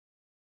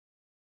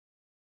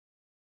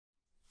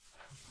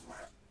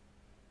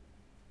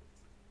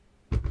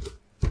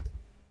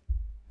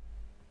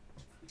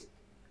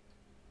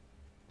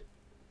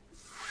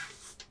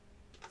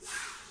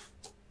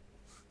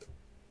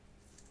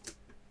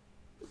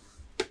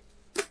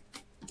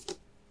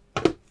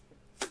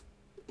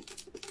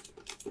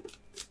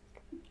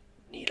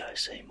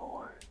say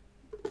more?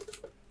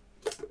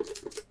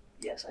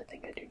 Yes, I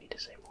think I do need to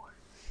say more.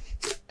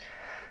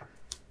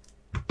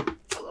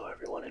 Hello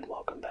everyone and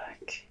welcome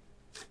back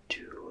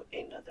to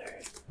another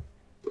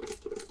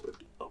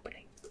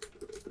opening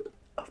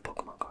of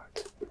Pokemon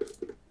cards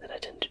that I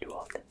tend to do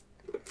often.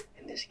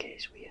 In this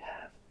case we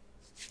have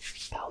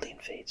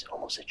Paldean Fates,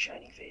 almost said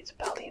Shining Fates,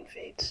 Paldean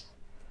Fates,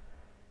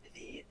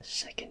 the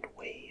second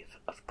wave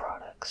of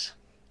products.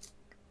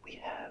 We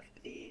have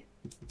the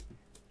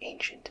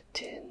Ancient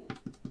Tin,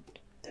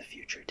 the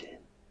Future Tin,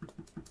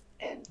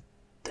 and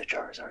the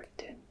Charizard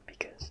Tin,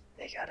 because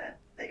they gotta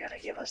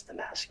give us the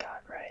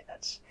mascot, right?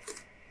 That's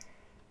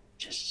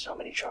just so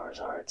many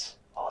Charizards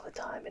all the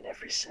time in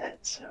every set,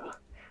 so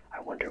I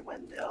wonder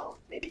when they'll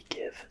maybe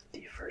give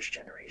the first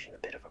generation a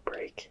bit of a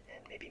break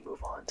and maybe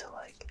move on to,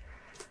 like,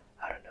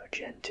 I don't know,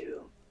 Gen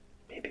 2.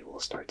 Maybe we'll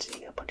start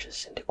seeing a bunch of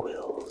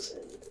Cyndaquils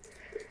and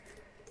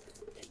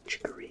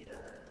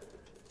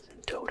Chikoritas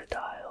and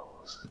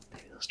Totodiles.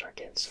 Maybe they'll start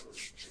getting some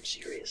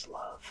serious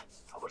love.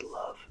 I would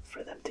love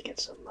for them to get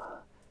some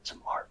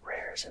art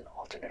rares and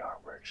alternate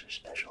artworks or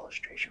special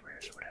illustration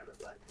rares or whatever,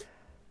 but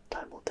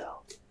time will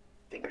tell.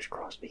 Fingers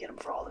crossed we get them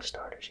for all the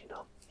starters, you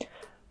know.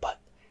 But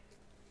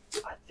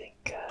I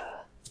think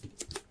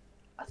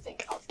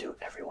I'll do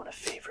everyone a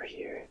favor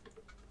here,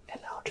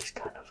 and I'll just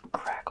kind of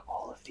crack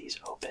all of these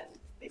open.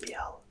 Maybe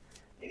I'll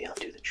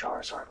do the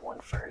Charizard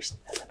one first,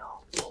 and then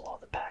I'll pull all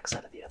the packs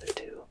out of the other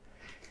two,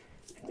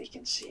 and we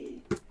can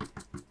see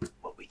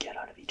what we get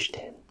out of each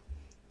tin.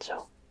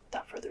 So,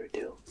 without further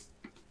ado,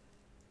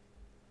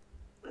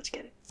 let's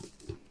get it.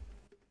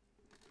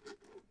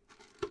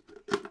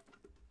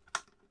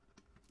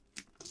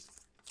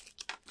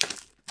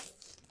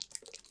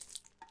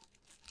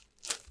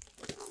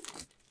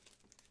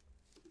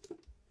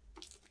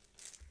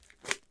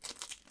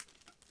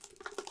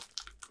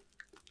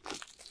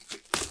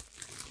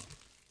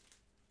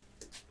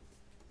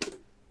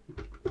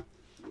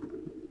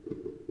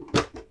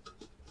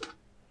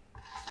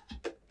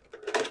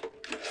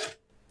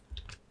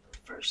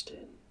 First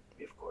in,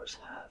 we of course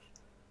have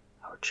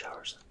our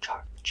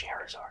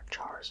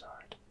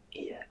Charizard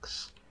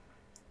EX,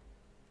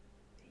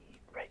 the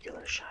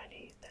regular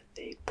shiny that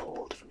they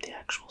pulled from the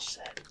actual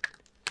set.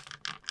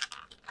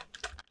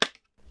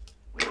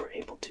 We were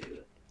able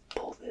to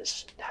pull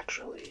this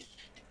naturally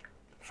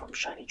from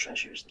Shiny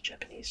Treasures, the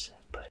Japanese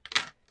set, but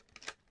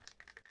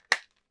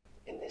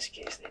in this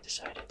case they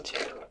decided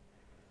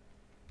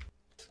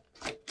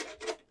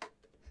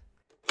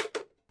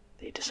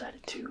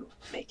to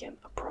make him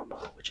a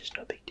promo, which is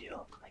no big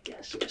deal, I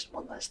guess. Just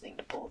one less thing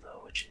to pull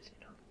though, which is, you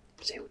know,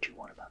 say what you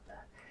want about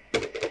that.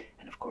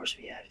 And of course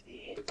we have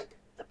the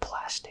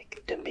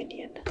plastic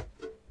Dominion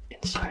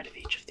inside of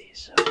each of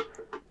these, so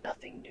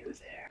nothing new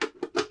there.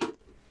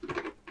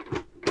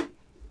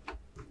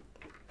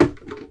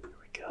 There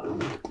we go.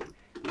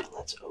 And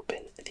let's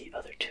open the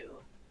other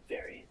two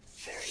very,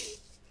 very,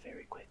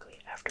 very quickly.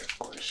 After, of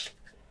course,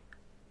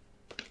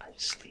 I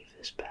sleeve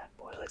this bad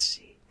boy. Let's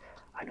see.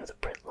 I know the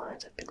print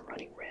lines have been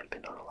running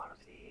rampant on a lot of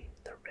the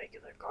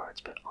regular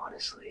cards, but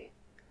honestly,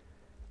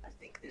 I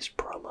think this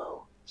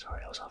promo,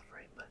 sorry I was off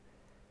frame, but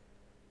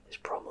this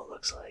promo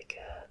looks like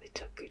they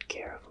took good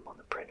care of them on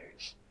the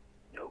printers.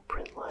 No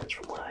print lines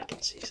from what I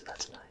can see, so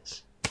that's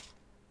nice.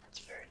 That's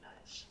very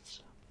nice.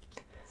 So,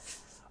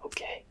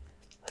 okay,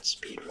 let's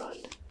speed run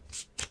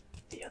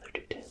the other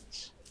two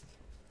tins.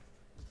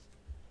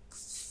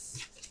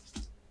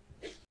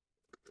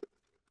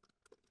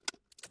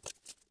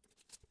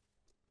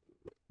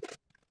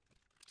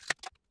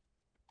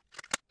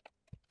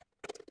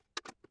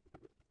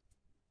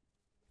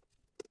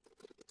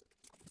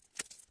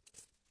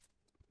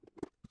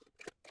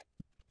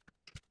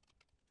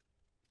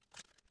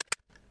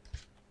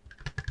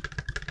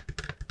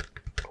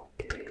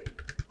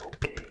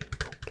 Okay.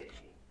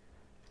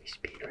 We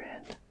speed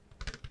ran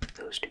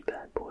those two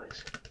bad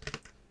boys.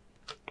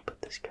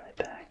 Put this guy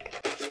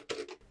back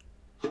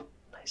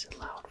nice and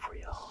loud for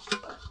y'all.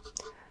 But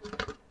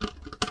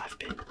I've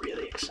been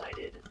really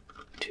excited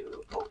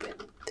to open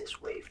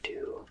this wave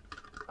 2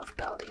 of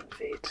Paldean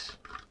Fates,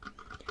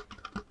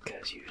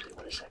 because usually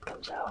when a set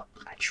comes out,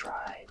 I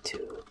try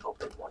to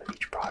open one of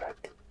each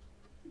product,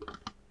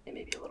 and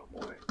maybe a little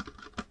more,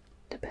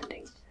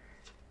 depending.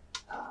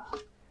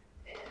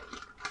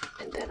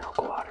 And then I'll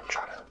go out and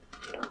try to,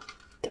 you know,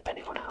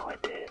 depending on how I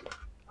did,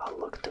 I'll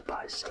look to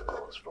buy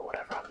singles for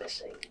whatever I'm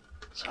missing,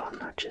 so I'm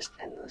not just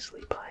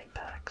endlessly buying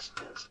packs,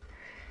 because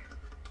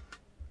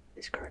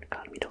this current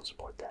economy don't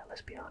support that,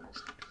 let's be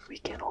honest. We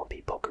can't all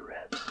be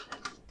Pokerevs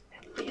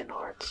and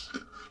Leonards.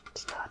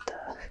 It's not,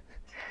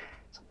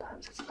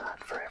 sometimes it's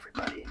not for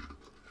everybody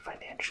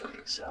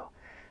financially, so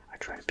I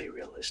try to be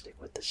realistic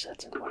with the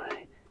sets and what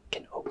I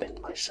can open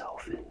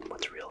myself and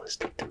what's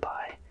realistic to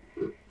buy.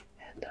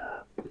 And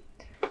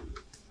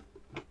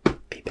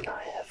Peep and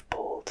I have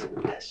pulled,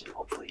 as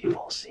hopefully you've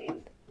all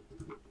seen,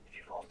 if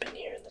you've all been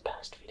here in the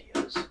past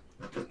videos,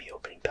 me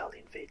opening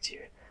Paldean Fates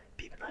here,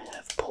 Peep and I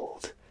have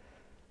pulled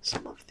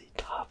some of the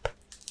top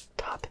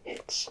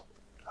hits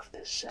of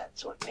this set,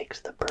 so it makes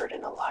the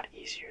burden a lot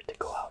easier to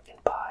go out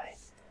and buy.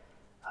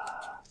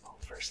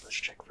 First let's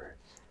check for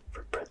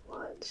print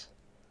lines.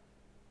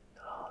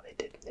 Oh, they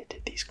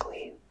did these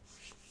clean.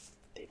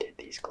 They did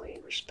these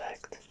clean.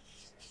 Respect.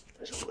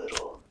 There's a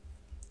little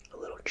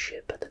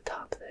chip at the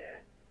top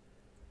there.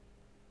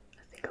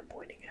 I think I'm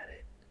pointing at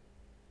it.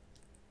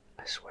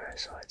 I swear I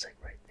saw it. It's like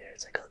right there.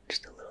 It's like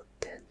just a little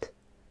dent.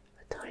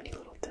 A tiny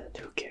little dent.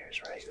 Who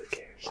cares, right? Who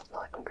cares? It's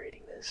not like I'm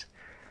grading this.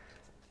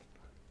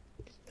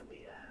 Then we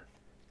have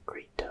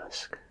Great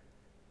Dusk.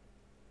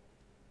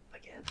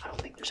 Again, I don't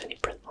think there's any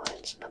print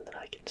lines. None that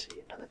I can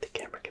see. None that the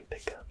camera can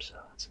pick up, so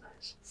that's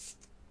nice.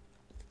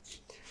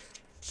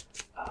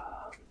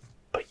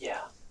 But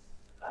yeah.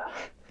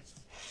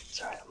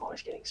 Sorry, I'm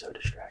always getting so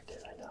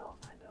distracted. I know.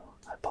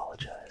 I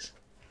apologize.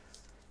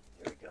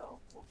 Here we go.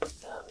 We'll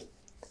put them.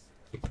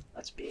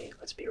 Let's be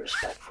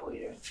respectful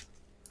here.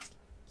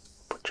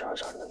 Put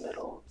Charizard in the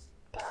middle.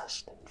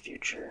 Past and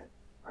future.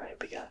 Right,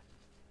 we got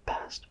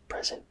past,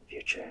 present,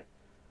 future.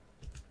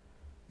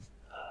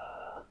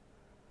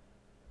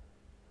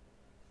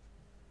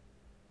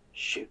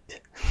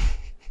 Shoot.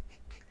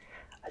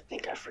 I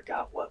think I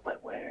forgot what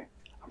went where.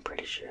 I'm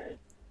pretty sure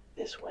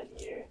this went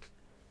here.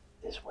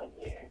 This went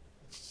here.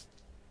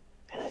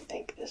 And I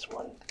think this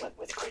one went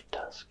with Great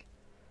Dusk.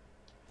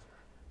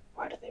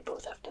 Why do they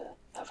both have to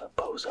have a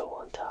bozo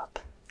on top?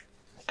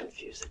 That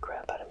confused the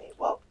crap out of me.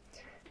 Well,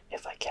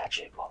 if I catch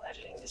it while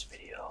editing this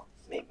video,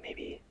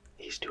 maybe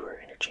these two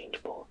are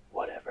interchangeable.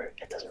 Whatever,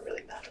 it doesn't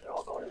really matter. They're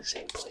all going to the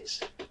same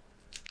place.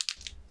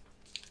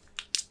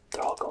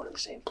 They're all going to the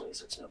same place,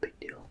 so it's no big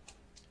deal.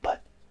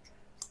 But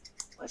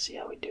let's see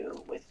how we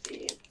do with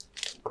the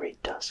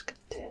Great Dusk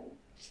tin.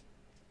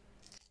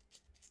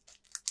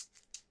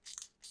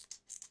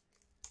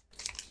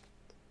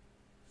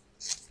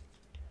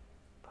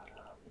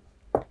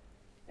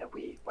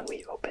 When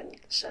we open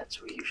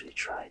sets, we usually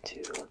try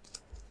to,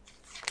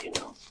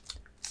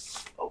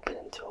 open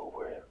until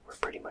we're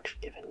pretty much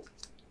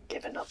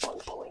given up on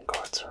pulling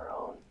cards our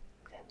own,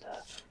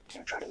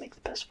 and try to make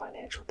the best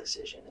financial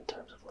decision in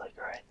terms of like,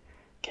 all right,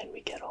 can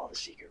we get all the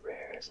secret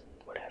rares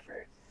and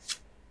whatever.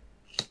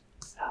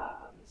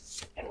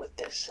 And with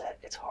this set,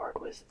 it's hard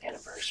with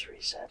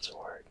anniversary sets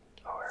or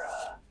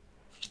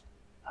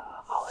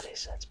holiday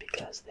sets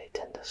because they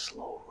tend to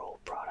slow roll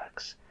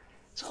products.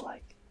 So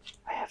like,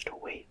 I have to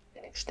wait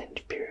an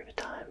extended period of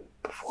time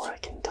before I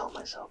can tell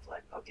myself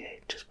like, okay,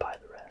 just buy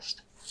the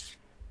rest.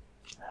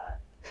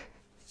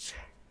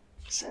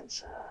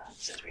 Since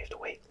we have to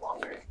wait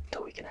longer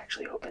until we can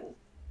actually open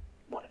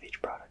one of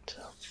each product,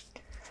 so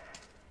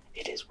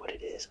it is what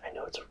it is. I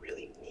know it's a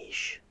really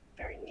niche,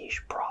 very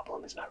niche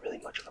problem. It's not really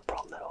much of a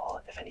problem at all.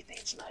 If anything,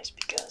 it's nice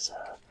because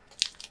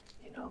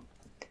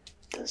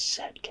the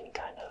set can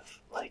kind of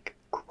like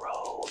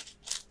grow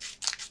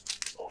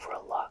over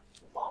a lot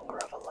longer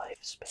of a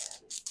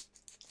lifespan,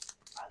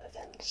 rather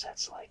than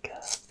sets like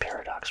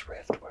Paradox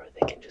Rift where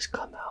they can just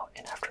come out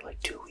and after like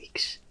 2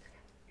 weeks,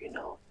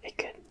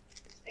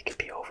 it could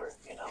be over.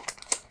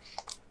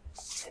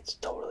 It's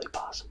totally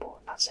possible.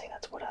 I'm not saying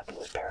that's what happened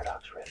with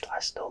Paradox Rift. I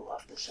still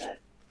love the set,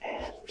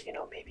 and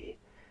maybe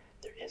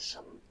there is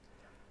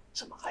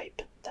some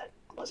hype that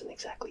wasn't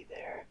exactly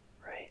there,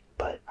 right?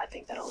 But I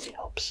think that only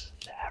helps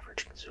the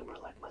average consumer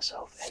like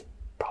myself and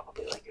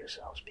probably like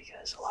yourselves,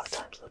 because a lot of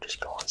times they'll just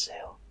go on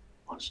sale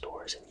on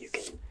stores, and you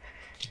can,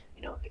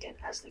 again,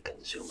 as the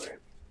consumer,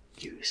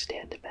 you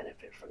stand to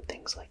benefit from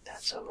things like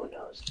that. So who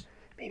knows?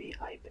 Maybe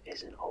hype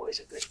isn't always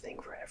a good thing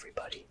for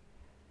everybody,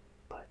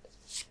 but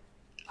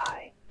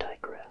I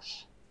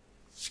digress.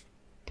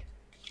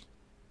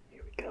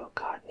 Here we go,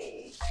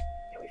 Cottony,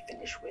 and we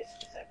finish with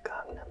the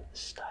Gangnam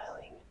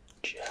Styling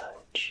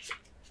Judge.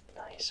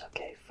 Nice.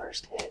 Okay,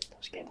 first hit. I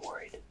was getting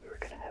worried we were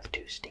gonna have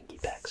 2 stinky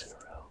packs in a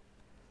row.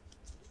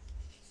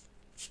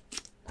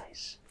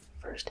 Nice.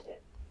 First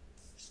hit.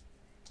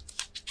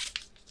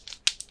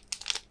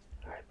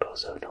 Alright,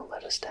 Bozo, don't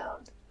let us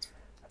down.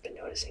 I've been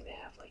noticing they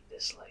have like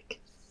this, like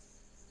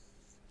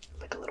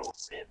a little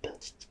rib,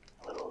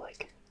 a little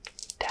like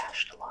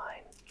dashed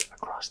line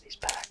across these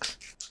packs.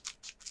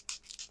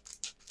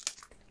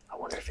 I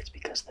wonder if it's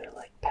because they're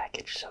like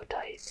packaged so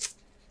tight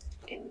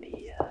in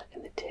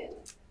the tin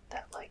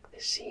that like the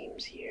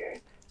seams here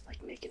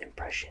like make an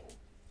impression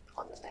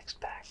on the next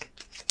pack.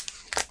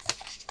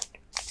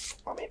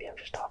 Or maybe I'm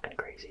just talking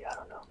crazy, I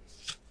don't know.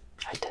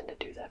 I tend to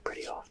do that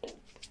pretty often.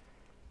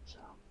 So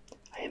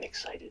I am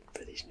excited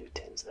for these new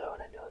tins though,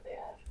 and I know they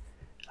have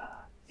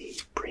the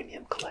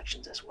premium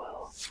collections as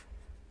well,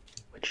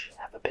 which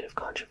have a bit of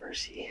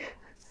controversy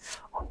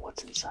on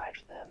what's inside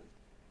of them.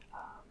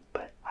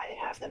 But I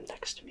have them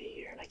next to me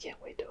here and I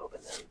can't wait to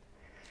open them.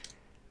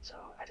 So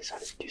I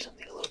decided to do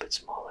something a little bit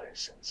smaller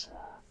since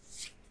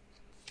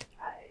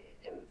I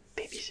am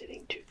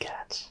babysitting 2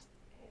 cats,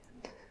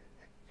 and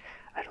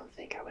I don't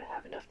think I would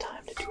have enough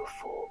time to do a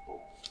full. Ooh,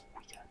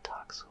 we got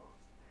Toxel.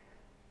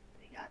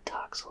 We got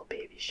Toxel,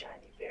 baby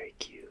shiny, very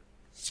cute.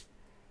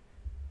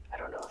 I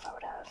don't know if I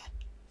would have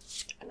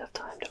enough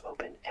time to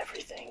open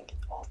everything,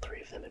 all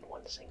 3 of them in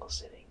one single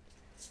sitting.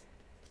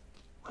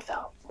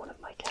 without one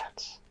of my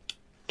cats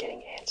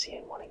getting antsy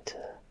and wanting to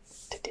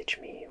ditch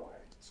me, or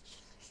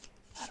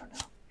I don't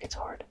know. It's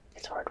hard.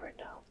 It's hard right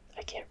now.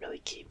 I can't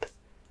really keep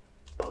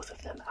both of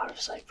them out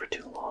of sight for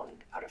too long,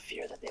 out of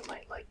fear that they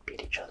might like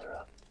beat each other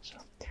up. So,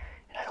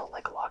 and I don't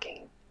like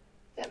locking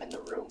them in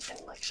the room,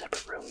 in like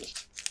separate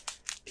rooms,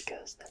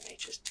 because then they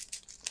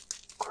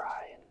just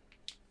cry, and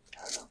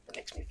I don't know, it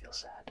makes me feel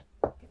sad.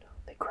 You know,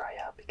 they cry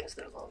out because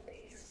they're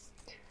lonely.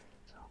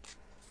 So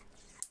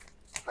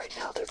right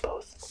now they're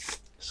both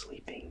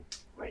sleeping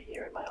right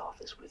here in my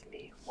office with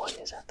me. One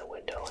is at the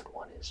window and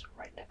one is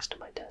right next to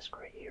my desk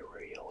right here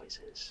where he always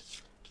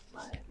is,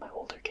 my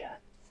older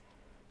cat.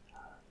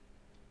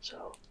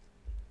 So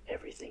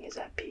everything is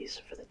at peace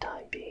for the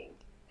time being,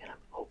 and I'm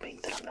hoping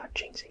that I'm not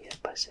jinxing it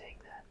by saying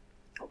that.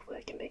 Hopefully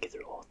I can make it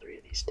through all 3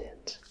 of these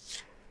tins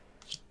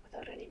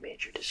without any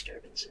major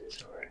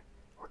disturbances or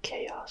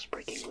chaos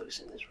breaking loose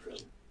in this room.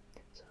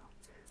 So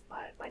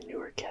my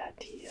newer cat,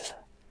 he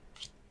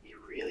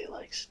really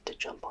likes to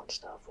jump on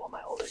stuff, while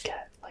my older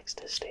cat likes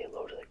to stay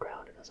low to the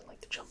ground and doesn't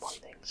like to jump on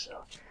things.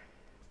 So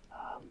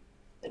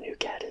the new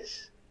cat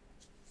is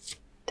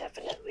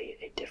definitely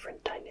a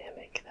different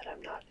dynamic that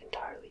I'm not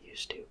entirely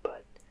used to,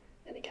 but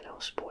then again, I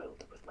was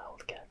spoiled with my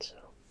old cat. So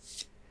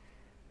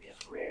we have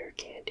rare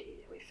candy,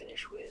 and we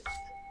finish with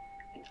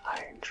an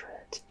Iron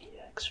Treads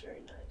EX.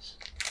 Very nice.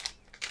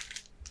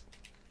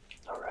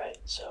 Alright,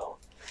 so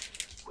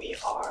we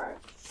are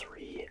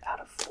 3 out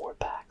of 4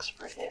 packs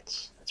for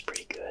hits. That's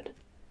pretty good.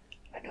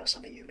 I know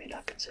some of you may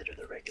not consider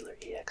the regular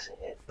EX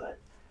a hit, but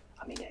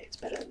I mean, hey, it's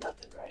better than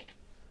nothing, right?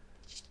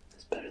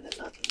 It's better than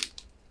nothing.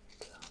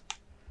 So,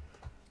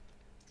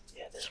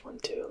 yeah, this one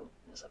too.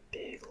 There's a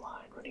big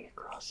line running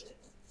across it.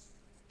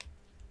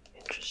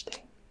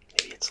 Interesting.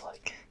 Maybe it's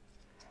like,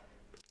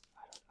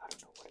 I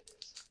don't know what it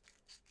is.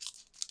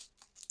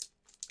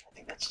 I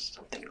think that's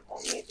something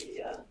only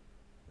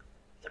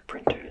the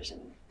printers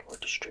and or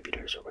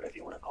distributors or whatever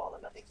you want to call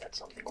them. I think that's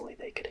something only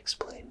they could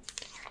explain.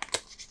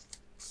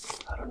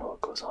 I don't know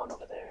what goes on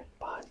over there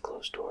behind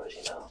closed doors,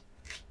 you know.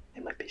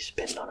 They might be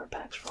spitting on our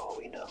packs for all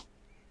we know.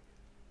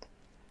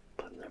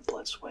 Putting their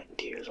blood, sweat, and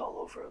tears all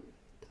over them.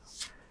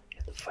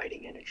 Get the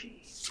fighting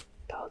energy.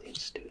 Paldean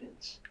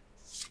students.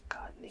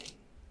 Godney.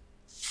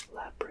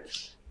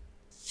 Lapras.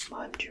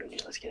 Mime Jr.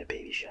 Let's get a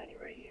baby shiny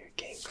right here.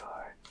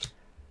 Gengar.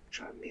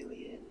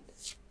 Charmeleon.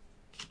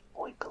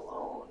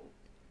 Oinkalone.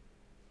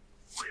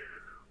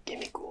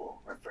 Gimme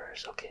Ghoul.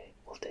 Reverse. Okay,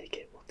 we'll take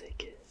it. We'll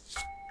take it.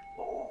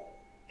 Oh,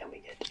 and we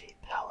get a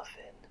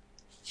Palafin.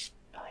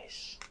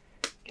 Nice.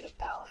 Get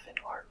a Palafin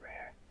art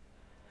rare.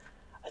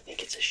 I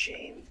think it's a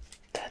shame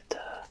that,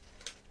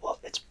 well,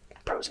 it's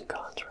pros and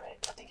cons, right?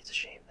 I think it's a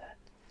shame that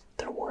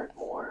there weren't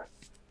more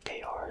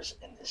ARs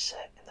in this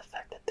set, and the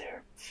fact that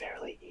they're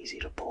fairly easy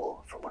to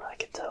pull, from what I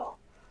could tell.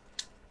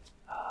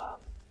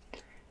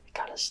 It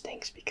kind of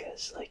stinks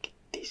because, like,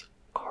 these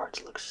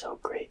cards look so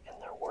great and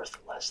they're worth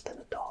less than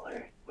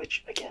 $1,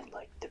 which, again,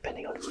 like,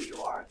 depending on who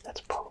you are,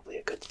 that's probably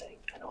a good thing.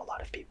 I know a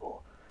lot of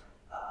people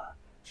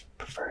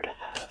prefer to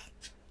have,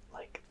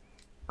 like,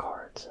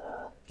 cards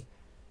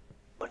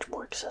much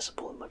more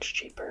accessible and much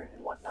cheaper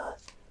and whatnot,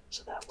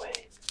 so that way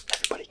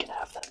everybody can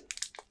have them.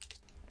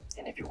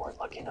 And if you weren't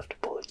lucky enough to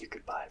pull it, you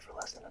could buy it for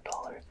less than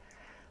 $1.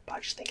 But I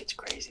just think it's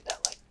crazy that,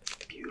 like,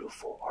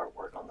 beautiful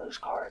artwork on those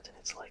cards, and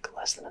it's like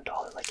less than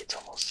 $1. Like, it's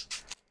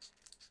almost,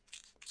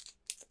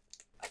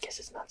 I guess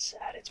it's not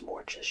sad, it's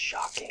more just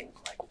shocking.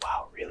 Like,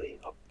 wow, really?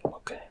 Oh,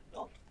 okay,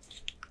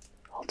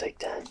 I'll take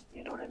that,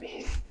 you know what I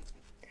mean?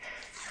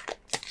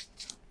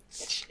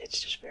 It's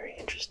just very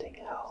interesting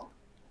how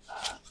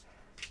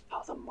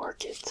the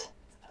market,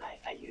 and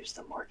I use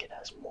the market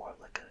as more of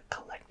like a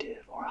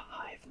collective or a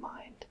hive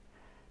mind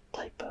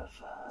type of,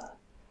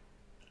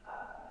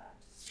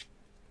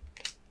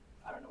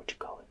 I don't know what you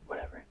call it,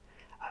 whatever.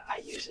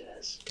 I use it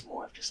as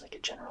more of just like a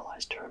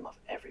generalized term of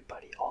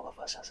everybody, all of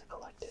us as a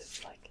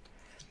collective. Like,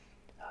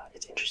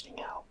 it's interesting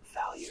how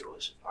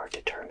values are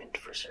determined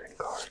for certain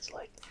cards,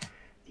 like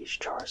these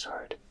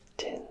Charizard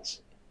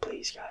tins.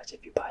 Please, guys,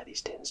 if you buy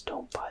these tins,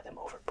 don't buy them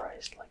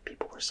overpriced. Like,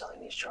 people were selling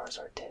these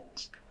Charizard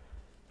tins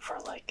for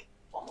like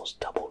almost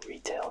double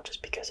retail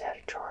just because it had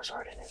a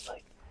Charizard in it.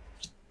 Like,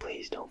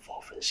 please don't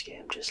fall for the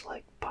scam. Just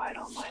like buy it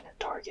online at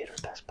Target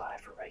or Best Buy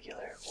for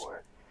regular,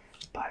 or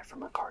buy it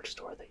from a card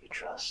store that you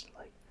trust.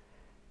 Like,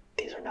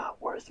 these are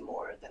not worth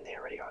more than they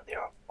already are. They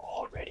are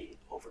already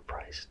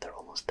overpriced. They're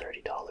almost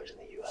 $30 in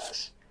the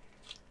US.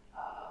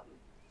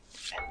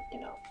 And, you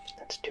know,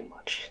 that's too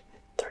much.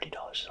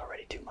 $30 is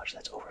already too much.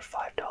 That's over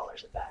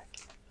 $5 a pack.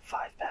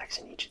 5 packs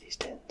in each of these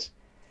tins.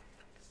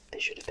 They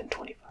should have been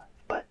 25.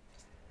 But,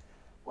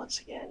 once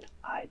again,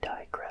 I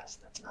digress.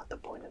 That's not the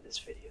point of this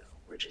video.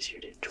 We're just here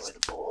to enjoy the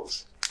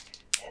pulls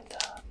and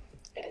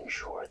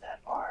ensure that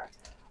our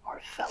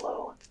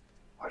fellow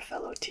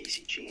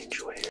TCG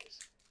enjoyers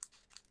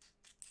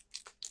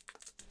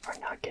are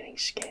not getting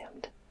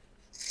scammed.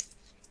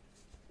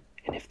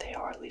 And if they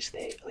are, at least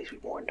we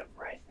warned them,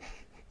 right?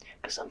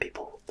 Because some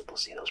people will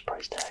see those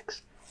price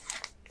tags,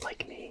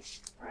 like me,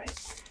 right?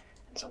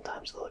 And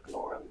sometimes they'll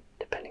ignore them,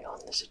 depending on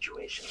the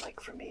situation. Like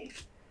for me,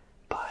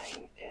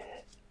 buying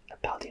a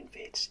Paldean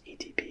Fates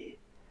ETB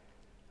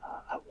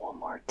at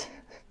Walmart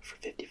for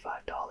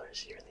 $55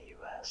 here in the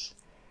US,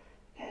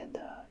 and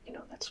you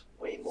know, that's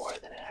way more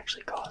than it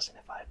actually costs. And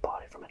if I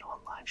bought it from an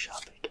online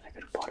shop, I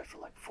could have bought it for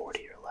like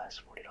 $40 or less,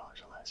 $40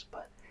 or less.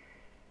 But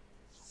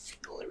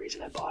the only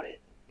reason I bought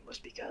it was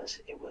because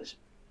it was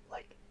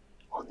like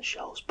on the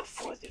shelves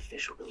before the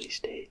official release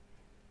date,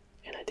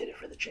 and I did it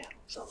for the channel.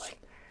 So like,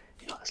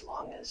 you know, as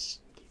long as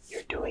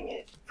you're doing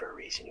it for a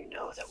reason, you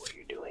know that what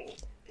you're doing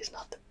is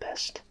not the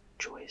best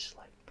choice.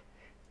 Like,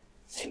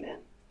 hey man,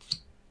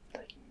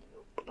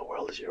 the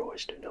world is your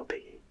oyster, no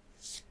biggie.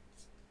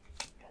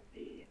 Got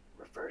the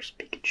reverse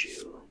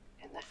Pikachu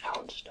and the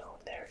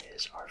Houndstone. There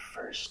is our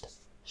first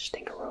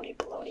Stinkeroni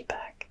Baloney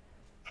pack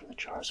from the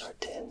Charizard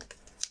tin.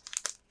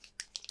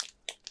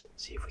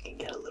 See if we can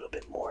get a little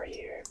bit more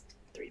here.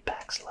 3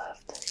 packs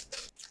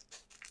left.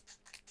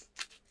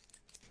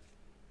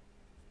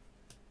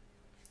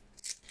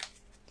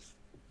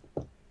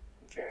 I'm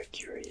very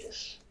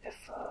curious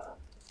if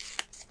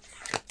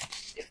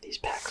these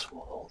packs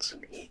will hold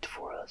some heat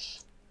for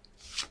us.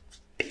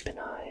 Peep and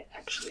I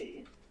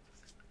actually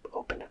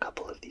opened a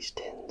couple of these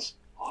tins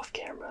off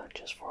camera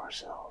just for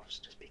ourselves,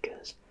 just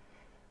because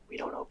we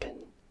don't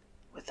open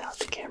without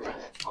the camera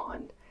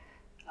on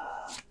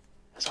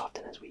as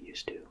often as we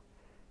used to.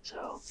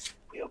 So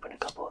we opened a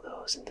couple of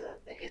those, and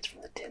the hits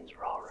from the tins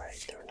were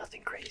alright. They were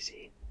nothing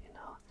crazy, you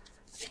know.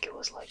 I think it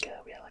was like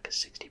we had like a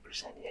 60%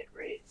 hit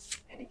rate,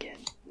 and again,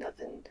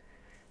 nothing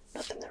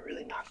that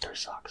really knocked our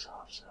socks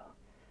off. So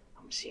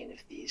I'm seeing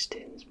if these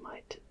tins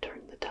might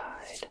turn the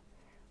tide.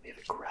 We have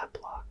a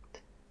Graplocked,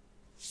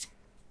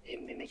 a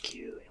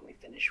Mimikyu, and we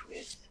finish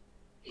with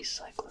a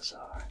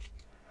Cyclozar.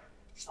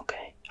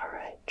 Okay,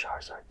 alright,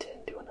 Charizard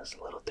tin doing us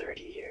a little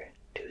dirty here.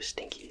 2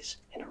 Stinkies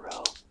in a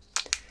row.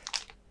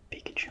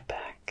 Pikachu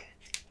pack.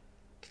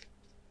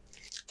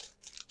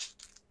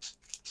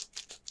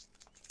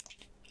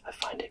 I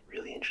find it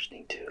really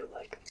interesting too,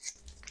 like,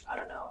 I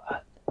don't know,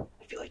 I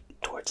feel like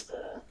towards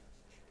the,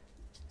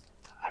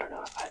 I don't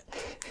know,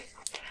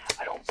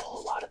 I don't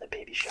pull a lot of the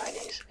baby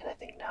shinies, and I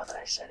think now that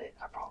I said it,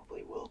 I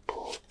probably will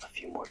pull a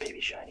few more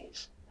baby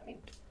shinies. I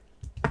mean,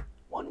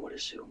 one would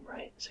assume,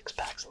 right? 6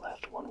 packs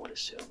left, one would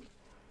assume.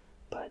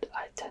 But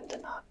I tend to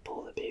not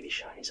pull the baby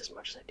shinies as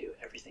much as I do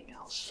everything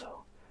else,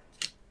 so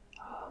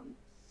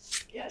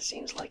yeah, it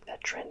seems like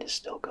that trend is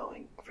still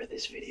going for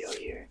this video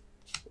here.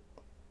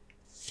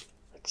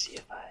 Let's see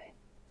if I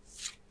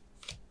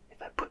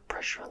put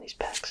pressure on these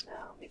packs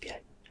now. Maybe I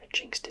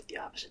jinxed it the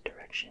opposite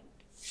direction.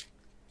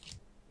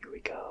 Here we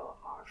go.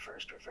 Our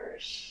first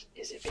reverse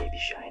is a baby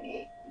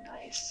shiny.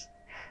 Nice.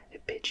 A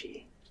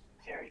Pidgey.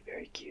 Very,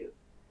 very cute.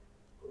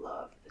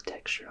 Love the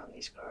texture on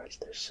these cards.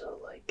 They're so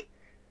like,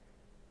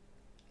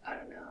 I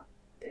don't know,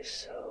 they're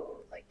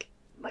so like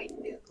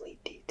minutely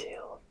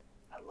detailed.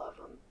 I love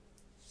them.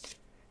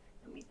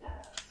 And we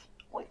have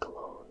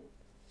Oinkalone.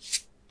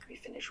 We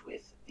finish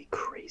with the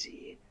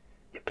crazy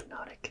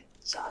Hypnotic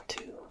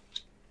Xatu.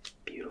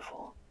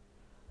 Beautiful.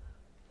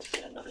 Let's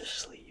get another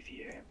sleeve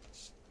here.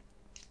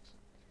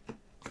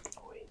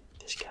 Oh wait,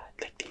 this guy,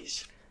 like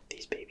these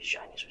baby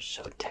shinies are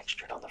so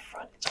textured on the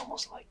front, it's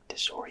almost like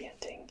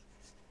disorienting.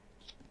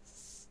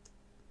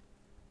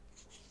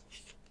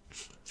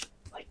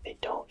 Like they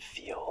don't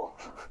feel,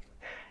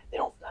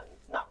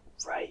 not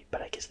right,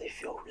 but I guess they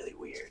feel really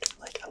weird.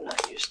 Like I'm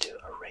not used to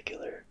a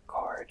regular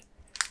card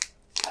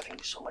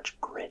having so much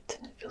grit.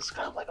 It feels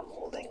kind of like I'm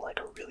holding like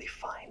a really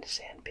fine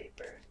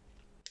sandpaper.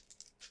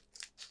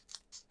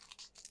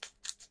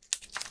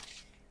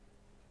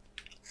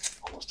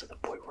 Almost to the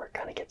point where it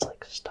kind of gets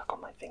like stuck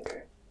on my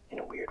finger in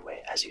a weird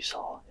way. As you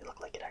saw, it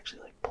looked like it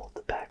actually like pulled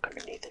the back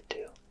underneath it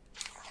too.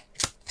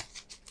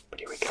 But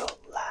here we go,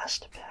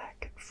 last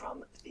pack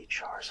from the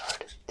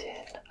Charizard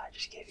tin. I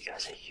just gave you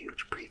guys a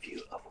huge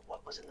preview of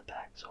what was in the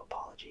pack, so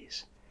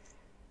apologies.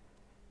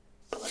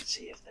 But let's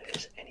see if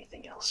there's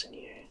anything else in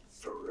here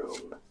for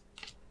room.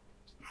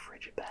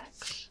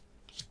 Frigibacks.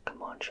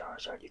 Come on,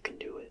 Charizard, you can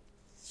do it.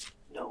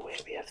 No way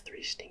we have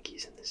 3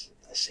 Stinkies in this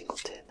single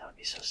tin. That would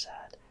be so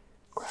sad.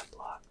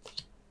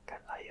 Graplocked.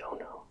 Got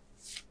Iono.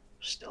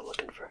 Still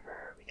looking for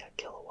her. We got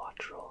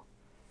Kilowattrel.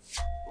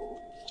 Ooh,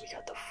 we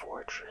got the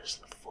Fortress,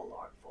 the full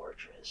art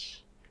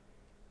Fortress.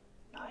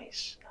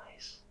 Nice,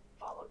 nice.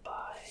 Followed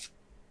by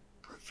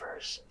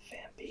Reverse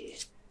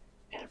Vampy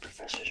and a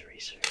Professor's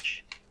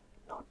Research.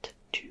 Not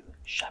too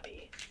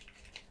shabby.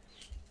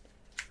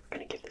 I'm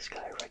gonna give this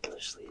guy a regular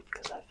sleeve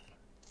because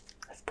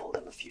I've pulled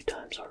him a few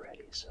times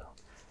already, so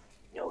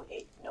no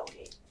hate, no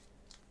hate.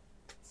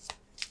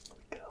 There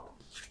we go.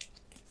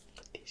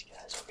 Put these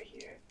guys over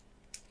here.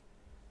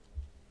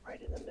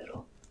 Right in the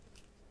middle.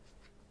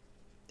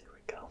 There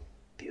we go.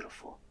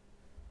 Beautiful.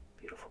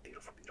 Beautiful,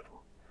 beautiful,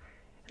 beautiful.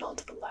 And on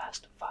to the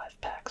last 5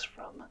 packs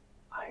from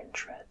Iron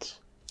Treads.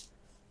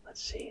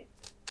 Let's see.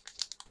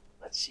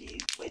 Let's see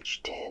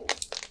which tin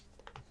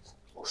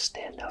will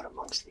stand out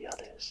amongst the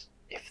others.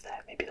 If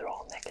that, maybe they're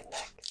all neck and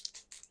neck.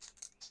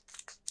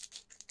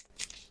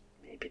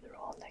 Maybe they're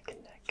all neck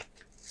and neck.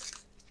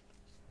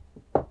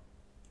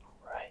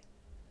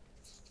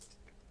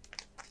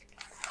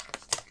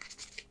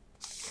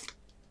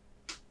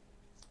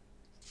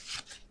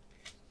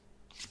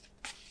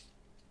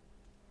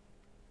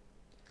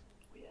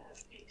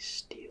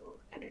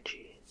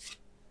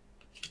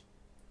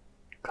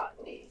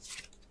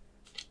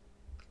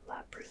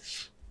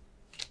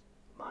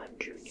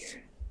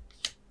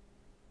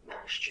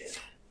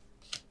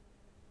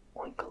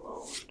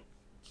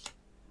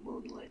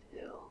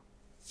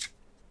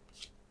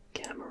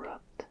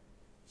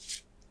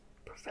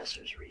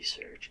 Professor's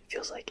research. It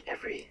feels like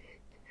every...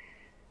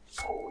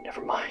 Oh, never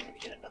mind. We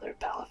get another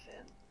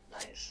Palafin.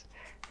 Nice.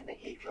 And a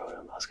Heat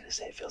Rotom. I was going to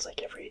say it feels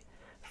like every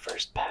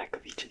first pack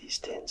of each of these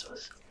tins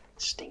was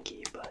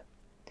stinky, but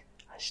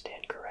I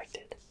stand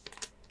corrected.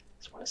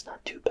 This one is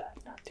not too bad.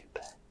 Not too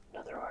bad.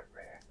 Another art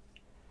rare.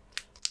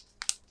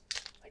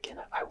 Again,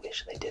 I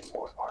wish they did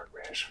more art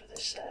rares for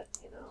this set.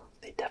 You know,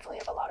 they definitely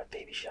have a lot of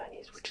baby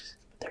shinies, which is...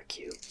 They're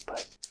cute,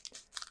 but...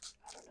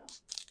 I don't know.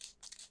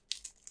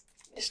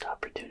 Missed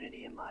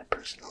opportunity in my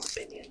personal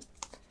opinion.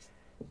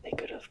 They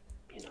could have,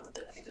 you know,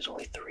 I think there's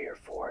only 3 or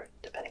 4,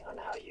 depending on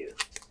how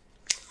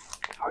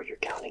you're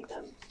counting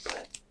them,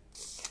 but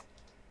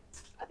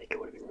I think it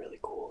would have been really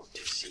cool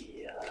to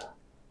see, I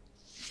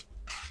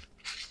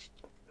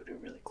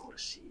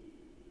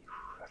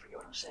forget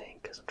what I'm saying,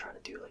 because I'm trying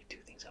to do like 2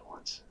 things at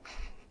once.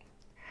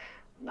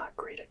 I'm not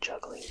great at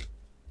juggling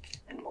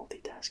and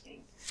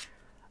multitasking.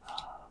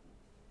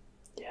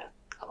 Yeah,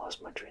 I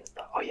lost my train of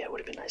thought. Oh yeah, it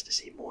would have been nice to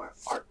see more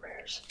art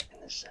rares in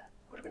this set.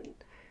 It would have been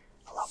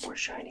a lot more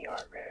shiny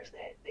art rares.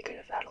 They could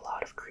have had a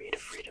lot of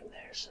creative freedom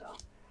there, so...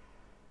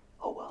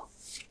 Oh well.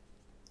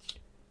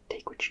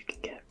 Take what you can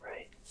get,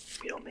 right?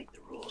 We don't make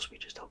the rules, we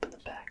just open the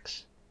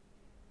packs.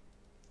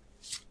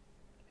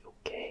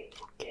 Okay.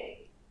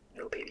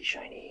 No baby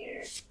shiny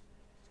here.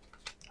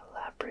 A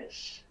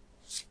Lapras.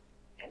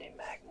 And a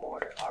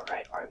Magmortar.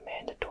 Alright, our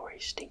mandatory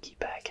stinky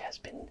pack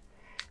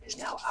is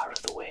now out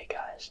of the way,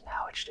 guys.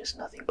 Now it's just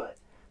nothing but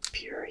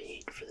pure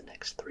heat for the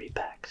next 3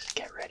 packs.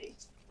 Get ready.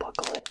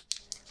 Buckle in.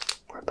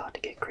 We're about to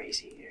get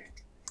crazy here.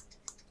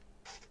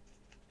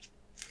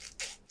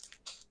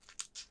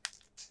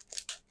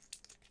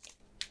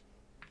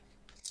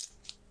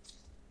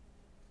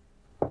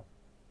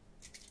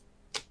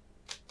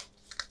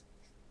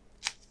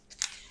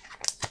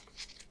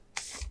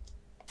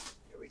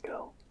 Here we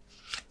go.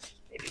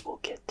 Maybe we'll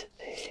get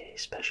a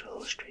special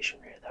illustration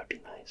rare. That would be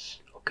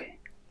nice. Okay.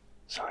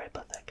 Sorry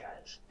about that,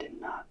 guys. Did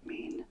not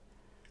mean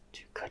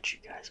to cut you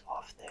guys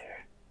off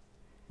there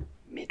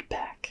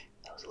mid-pack.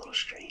 That was a little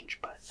strange,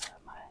 but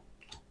my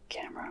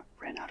camera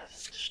ran out of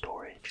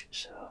storage,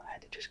 so I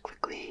had to just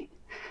quickly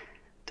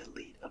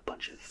delete a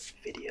bunch of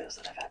videos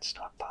that I've had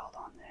stockpiled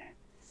on there.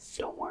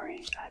 Don't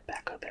worry, I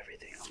back up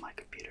everything on my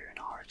computer and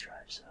a hard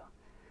drive, so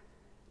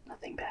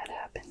nothing bad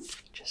happened.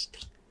 Just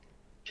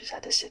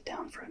had to sit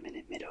down for a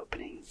minute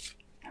mid-opening.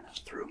 Kind of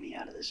threw me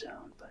out of the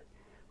zone, but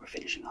we're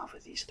finishing off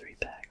with these 3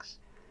 packs.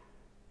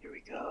 Here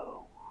we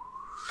go.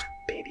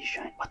 Baby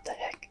shine. What the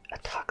heck? A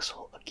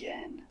Toxel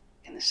again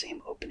in the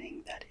same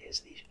opening. That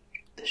is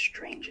the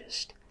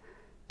strangest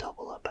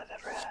double up I've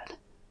ever had.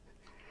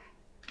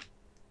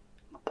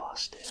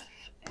 Mabostiff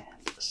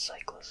and a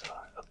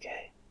Cyclozar.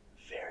 Okay.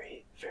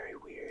 Very, very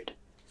weird.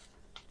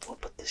 We'll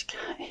put this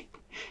guy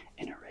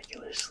in a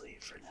regular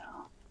sleeve for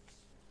now.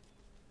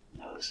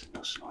 No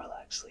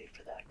Snorlax sleeve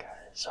for that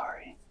guy.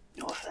 Sorry.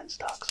 No offense,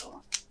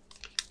 Toxel.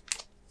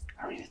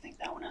 I don't even think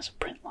that one has a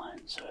print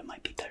line, so it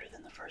might be better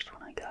than the first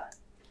one I got.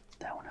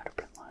 That one had a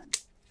print line.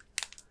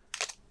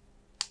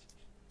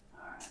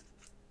 Alright.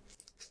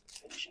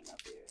 Finishing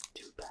up here.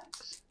 2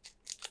 packs.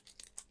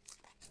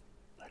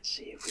 Let's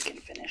see if we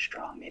can finish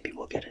strong. Maybe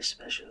we'll get a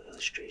special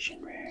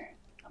illustration rare.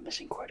 I'm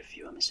missing quite a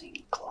few. I'm missing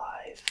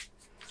Clive,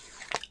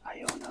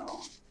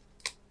 Iono,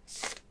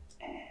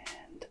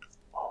 and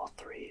all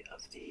 3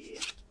 of the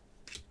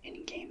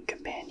in-game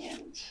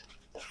companions.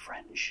 The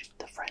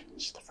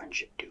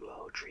friendship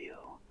duo,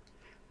 trio.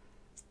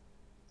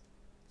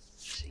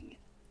 Missing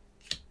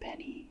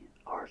Penny,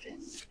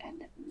 Arvin,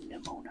 and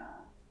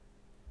Nimona.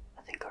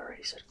 I think I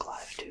already said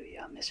Clive too.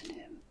 Yeah, I'm missing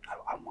him.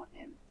 I want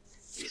him.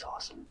 He's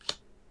awesome.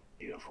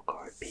 Beautiful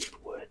card. Babe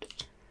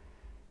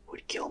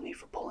would kill me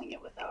for pulling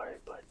it without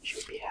it, but she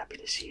would be happy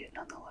to see it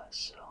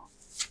nonetheless. So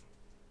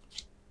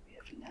we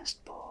have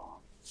Nest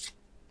Ball,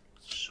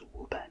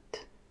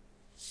 Swoobat,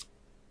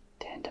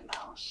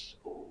 Tandemaus.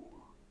 Ooh,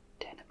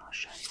 Tandemaus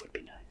shiny would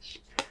be nice.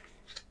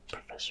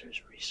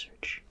 Professor's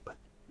research, but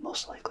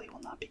most likely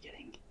we'll not be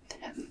getting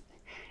them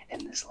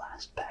in this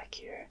last pack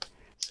here.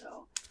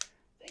 So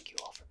thank you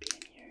all for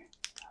being here.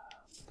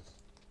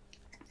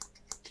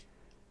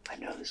 I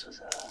know this was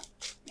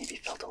maybe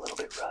felt a little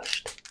bit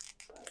rushed,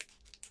 but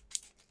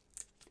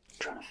I'm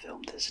trying to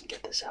film this and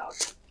get this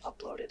out,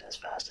 upload it as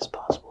fast as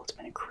possible. It's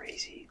been a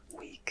crazy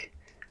week.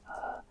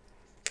 I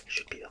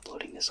should be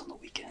uploading this on the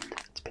weekend.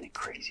 It's been a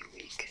crazy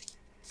week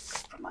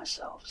for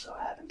myself, so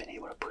I haven't been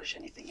able to push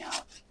anything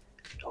out.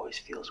 It always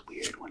feels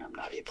weird when I'm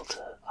not able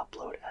to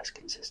upload as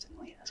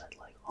consistently as I'd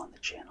like on the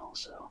channel,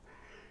 so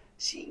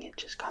seeing it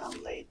just kind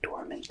of lay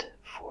dormant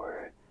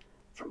for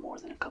more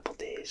than a couple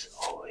days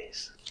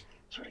always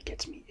sort of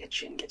gets me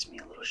itching, gets me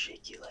a little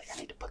shaky, like I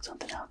need to put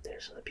something out there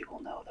so that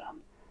people know that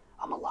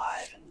I'm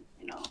alive and,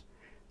 you know,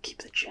 keep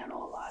the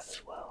channel alive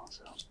as well.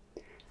 So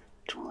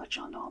just want to let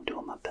y'all know I'm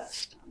doing my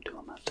best.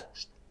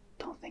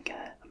 Don't think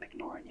I'm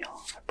ignoring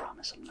y'all. I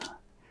promise I'm not.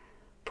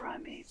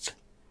 Primeape.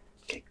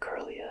 Get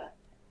Curlia.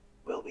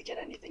 Will we get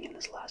anything in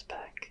this last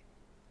pack?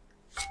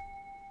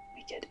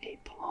 We get a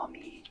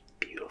Palmy,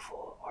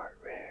 beautiful art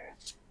rare.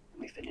 And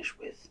we finish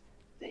with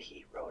the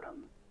Heat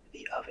Rotom.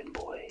 Muffin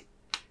Boy.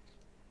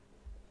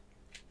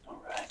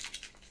 Alright.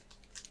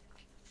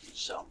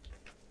 So,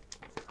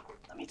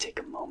 let me take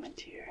a moment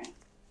here.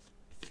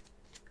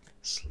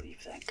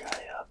 Sleeve that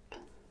guy up.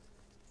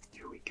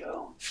 Here we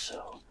go.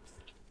 So,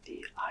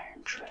 the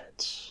Iron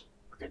Treads.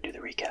 We're gonna do the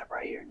recap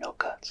right here. No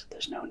cuts.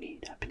 There's no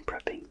need. I've been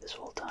prepping this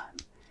whole time.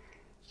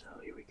 So,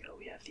 here we go.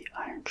 We have the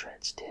Iron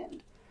Treads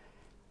tin.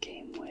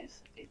 Came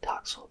with a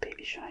Toxel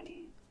Baby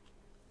Shiny.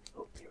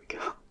 Oh, here we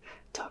go.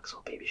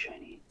 Toxel Baby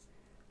Shiny.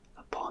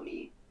 A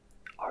Palmy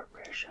Art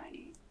Rare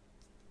Shiny.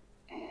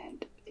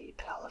 And the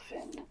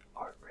Palafin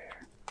Art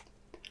Rare.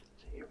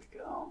 So here we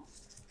go.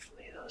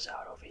 Lay those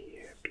out over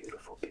here.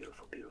 Beautiful,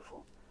 beautiful,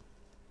 beautiful.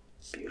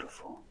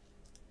 Beautiful.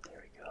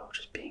 There we go.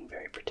 Just being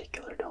very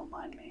particular, don't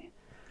mind me.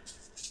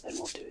 Then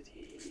we'll do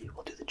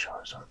the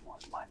Charizard one,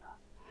 why not?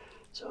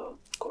 So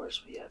of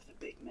course we have the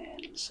big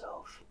man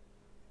himself.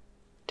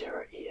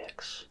 Terra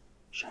EX,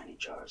 Shiny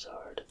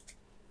Charizard.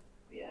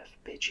 We have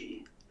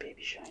Pidgey,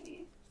 Baby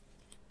Shiny.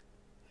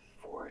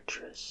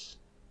 Fortress,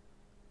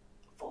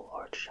 Full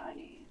Art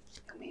Shiny,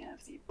 and we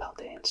have the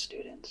Paldean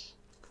students.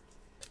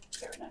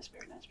 Very nice,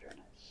 very nice, very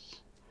nice.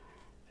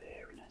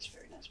 Very nice,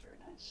 very nice, very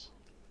nice.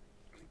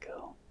 Here we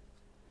go.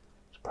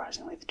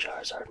 Surprisingly, the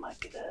Charizard might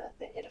be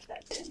the hit of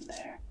that tin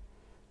there,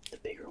 the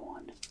bigger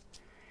one.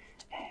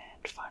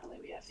 And finally,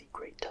 we have the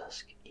Great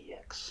Tusk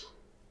EX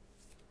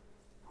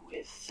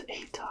with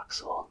a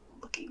Toxel,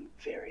 looking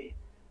very,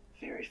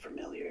 very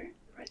familiar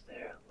right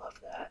there. Love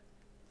that.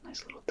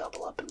 Nice little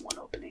double up in one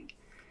opening.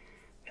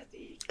 Got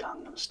the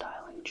Gangnam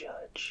Styling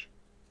Judge,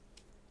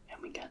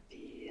 and we got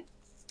the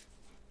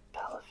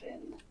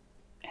Palafin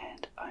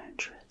and Iron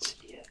Treads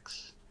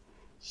EX.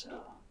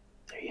 So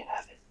there you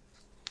have it.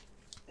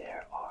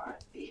 There are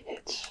the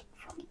hits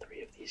from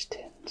 3 of these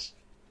tins.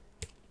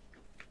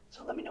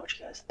 So let me know what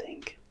you guys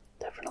think.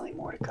 Definitely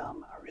more to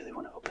come. I really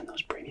want to open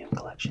those premium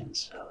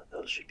collections, so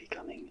those should be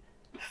coming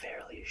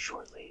fairly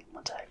shortly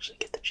once I actually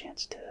get the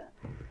chance to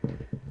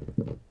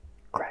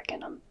crack in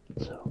them.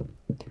 So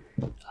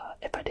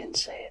if I didn't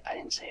say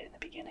it in the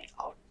beginning.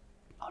 I'll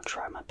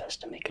try my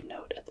best to make a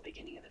note at the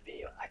beginning of the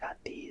video. I got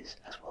these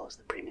as well as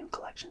the premium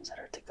collections that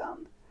are to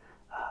come.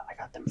 I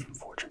got them from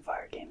Fortune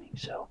Fire Gaming,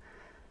 so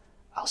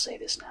I'll say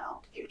this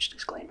now. Huge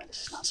disclaimer: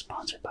 this is not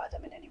sponsored by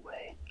them in any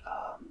way.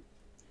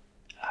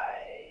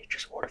 I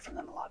just order from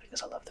them a lot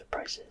because I love their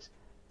prices.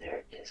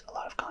 There is a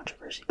lot of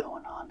controversy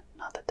going on.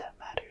 Not that that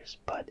matters,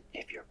 but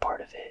if you're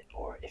part of it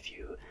or if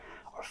you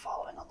are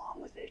following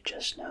along with it,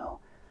 just know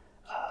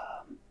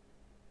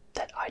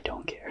that I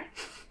don't care.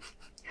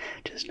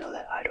 Just know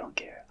that I don't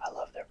care. I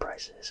love their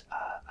prices.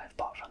 I've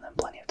bought from them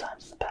plenty of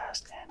times in the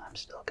past, and I'm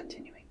still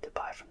continuing to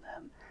buy from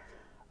them.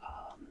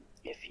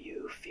 If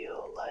you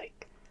feel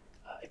like,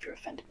 if you're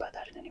offended by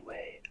that in any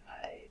way,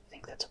 I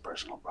think that's a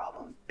personal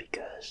problem,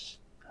 because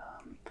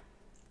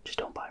just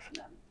don't buy from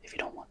them if you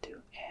don't want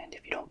to, and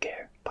if you don't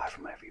care, buy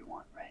from wherever you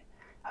want, right?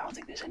 I don't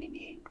think there's any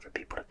need for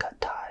people to cut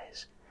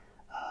ties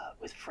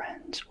with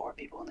friends or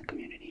people in the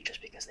community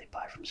just because they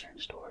buy from certain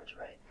stores,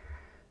 right?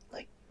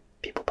 Like,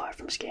 people buy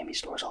from scammy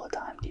stores all the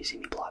time. Do you see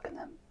me blocking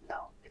them?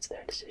 No, it's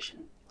their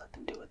decision. Let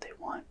them do what they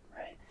want,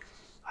 right?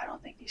 I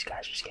don't think these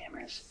guys are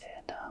scammers,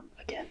 and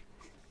again,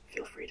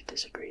 feel free to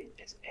disagree.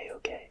 It's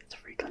a-okay. It's a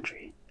free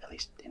country. At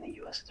least in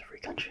the US, it's a free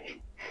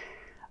country.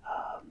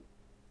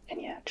 And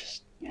yeah,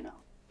 just,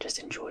 just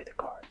enjoy the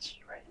cards,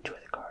 right? Enjoy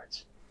the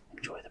cards.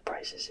 Enjoy the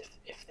prices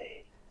if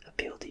they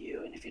appeal to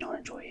you, and if you don't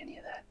enjoy any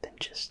of that, then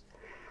just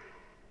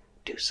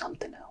do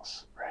something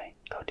else, right?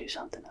 Go do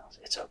something else.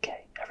 It's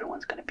okay.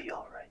 Everyone's gonna be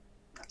alright.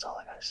 That's all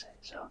I gotta say.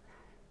 So,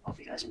 hope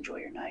you guys enjoy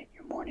your night,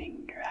 your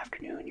morning, your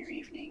afternoon, your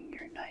evening,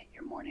 your night,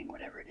 your morning,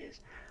 whatever it is.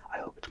 I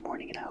hope it's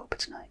morning and I hope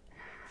it's night.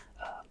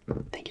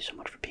 Thank you so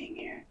much for being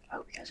here. I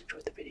hope you guys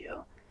enjoyed the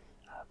video.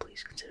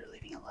 Please consider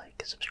leaving a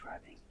like,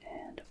 subscribing,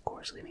 and of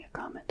course leaving a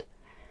comment.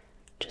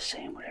 Just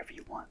saying whatever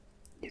you want.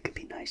 You can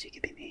be nice, you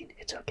can be mean,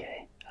 it's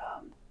okay.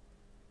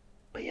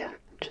 But yeah,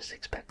 just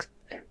expect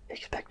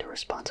a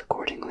response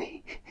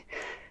accordingly.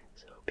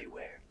 So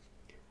beware.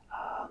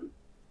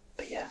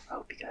 But yeah, I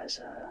hope you guys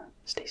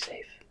stay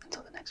safe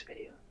until the next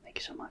video. Thank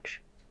you so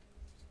much.